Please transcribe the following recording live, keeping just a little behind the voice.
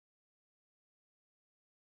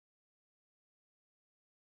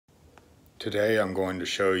Today I'm going to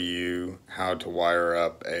show you how to wire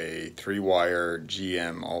up a 3-wire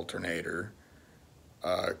GM alternator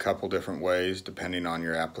a couple different ways depending on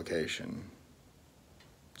your application.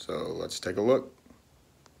 So let's take a look.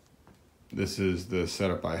 This is the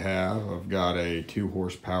setup I have. I've got a 2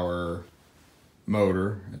 horsepower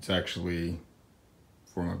motor. It's actually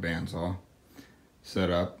for my bandsaw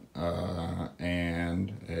setup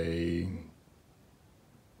and a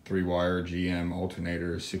 3-wire GM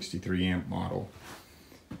alternator, 63 amp model.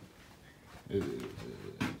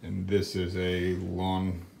 And this is a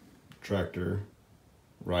lawn tractor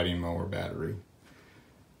riding mower battery.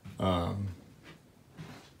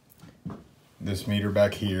 This meter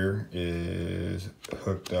back here is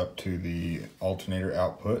hooked up to the alternator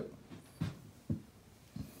output.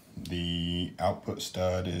 The output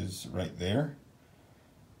stud is right there.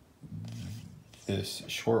 This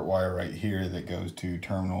short wire right here that goes to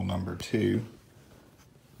terminal number 2,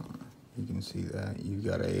 you can see that you've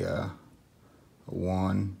got a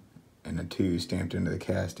 1 and a 2 stamped into the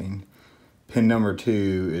casting. Pin number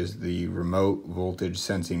 2 is the remote voltage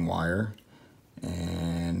sensing wire,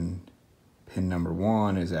 and pin number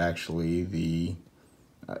 1 is actually the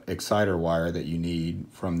exciter wire that you need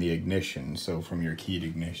from the ignition, so from your keyed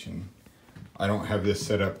ignition. I don't have this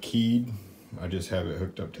set up keyed, I just have it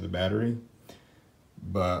hooked up to the battery.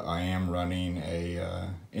 But I am running a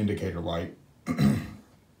indicator light,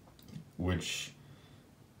 which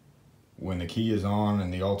when the key is on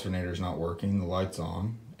and the alternator is not working, the light's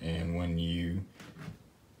on, and when the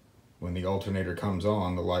alternator comes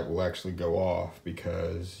on, the light will actually go off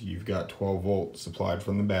because you've got 12 volts supplied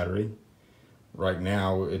from the battery. Right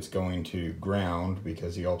now it's going to ground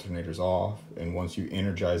because the alternator's off, and once you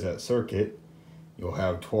energize that circuit, you'll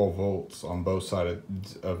have 12 volts on both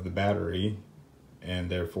sides of the battery,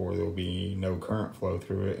 and therefore there will be no current flow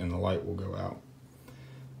through it and the light will go out.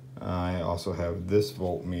 I also have this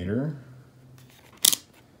voltmeter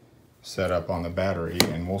set up on the battery,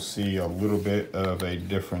 and we'll see a little bit of a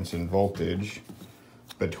difference in voltage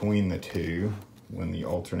between the two when the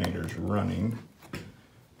alternator is running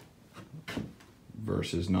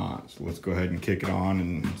versus not. So let's go ahead and kick it on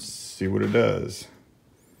and see what it does.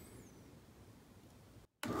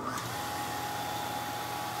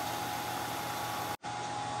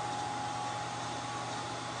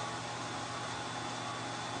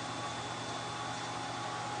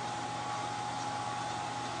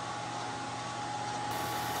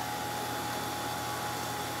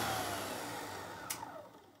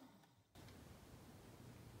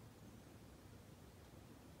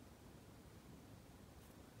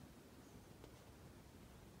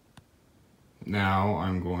 Now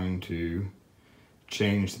I'm going to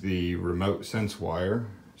change the remote sense wire.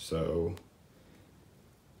 So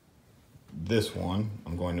this one,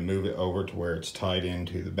 I'm going to move it over to where it's tied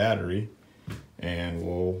into the battery, and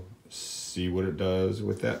we'll see what it does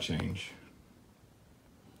with that change.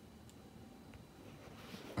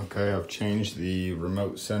 Okay, I've changed the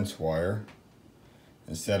remote sense wire.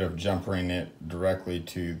 Instead of jumpering it directly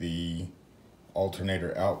to the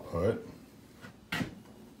alternator output,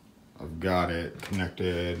 I've got it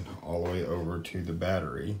connected all the way over to the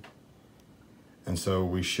battery. And so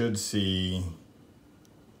we should see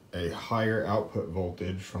a higher output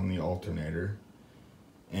voltage from the alternator.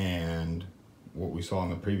 And what we saw in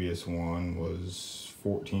the previous one was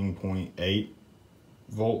 14.8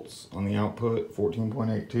 volts on the output,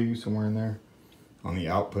 14.82, somewhere in there, on the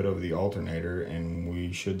output of the alternator. And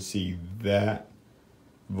we should see that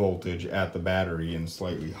voltage at the battery and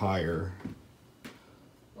slightly higher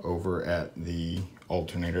over at the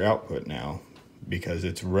alternator output now, because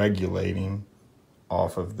it's regulating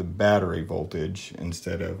off of the battery voltage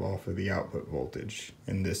instead of off of the output voltage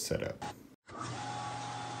in this setup.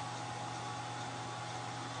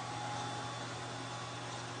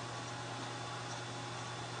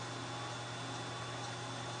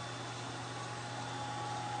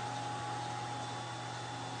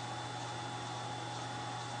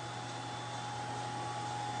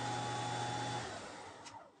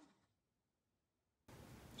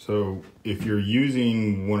 So if you're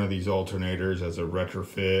using one of these alternators as a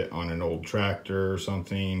retrofit on an old tractor or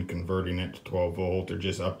something, converting it to 12 volt or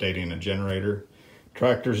just updating a generator,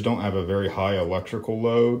 tractors don't have a very high electrical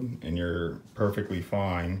load, and you're perfectly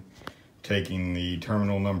fine taking the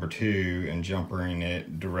terminal number 2 and jumpering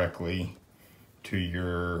it directly to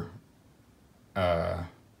your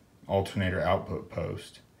alternator output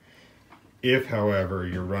post. If, however,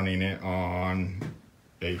 you're running it on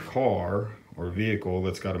a car or vehicle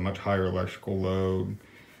that's got a much higher electrical load,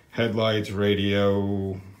 headlights,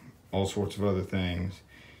 radio, all sorts of other things,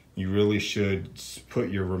 you really should put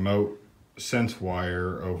your remote sense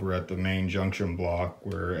wire over at the main junction block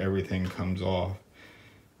where everything comes off.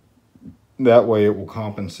 That way it will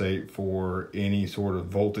compensate for any sort of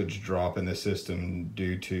voltage drop in the system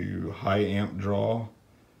due to high amp draw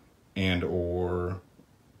and or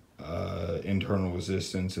internal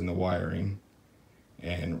resistance in the wiring,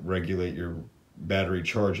 and regulate your battery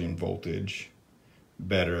charging voltage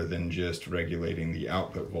better than just regulating the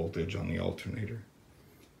output voltage on the alternator.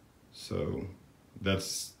 So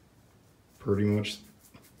that's pretty much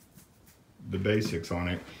the basics on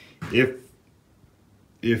it.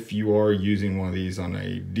 If you are using one of these on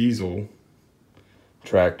a diesel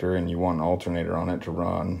tractor and you want an alternator on it to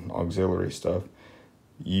run auxiliary stuff,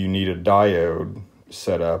 you need a diode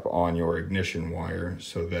set up on your ignition wire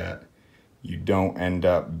so that you don't end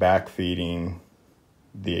up backfeeding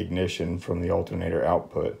the ignition from the alternator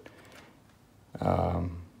output.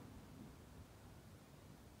 And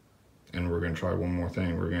we're going to try one more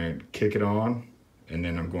thing. We're going to kick it on, and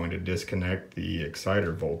then I'm going to disconnect the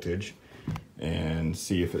exciter voltage and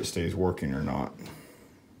see if it stays working or not.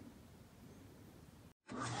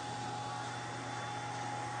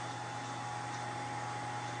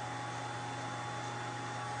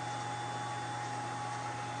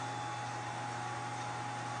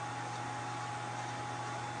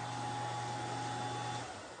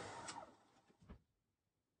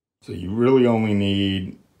 So you really only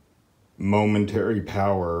need momentary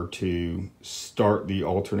power to start the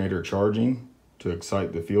alternator charging to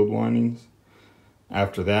excite the field windings.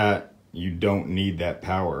 After that, you don't need that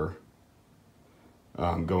power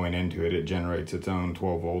going into it. It generates its own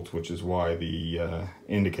 12 volts, which is why the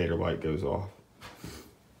indicator light goes off.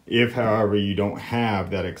 If, however, you don't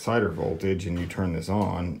have that exciter voltage and you turn this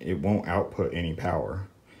on, it won't output any power.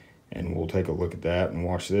 And we'll take a look at that and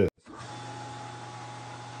watch this.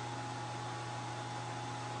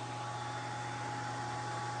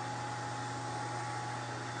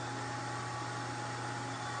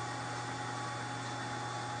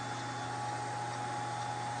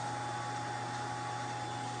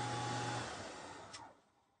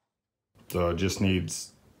 So it just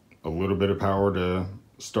needs a little bit of power to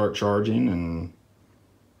start charging, and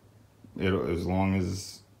as long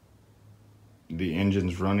as the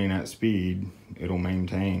engine's running at speed, it'll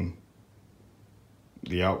maintain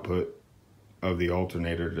the output of the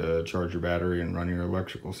alternator to charge your battery and run your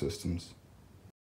electrical systems.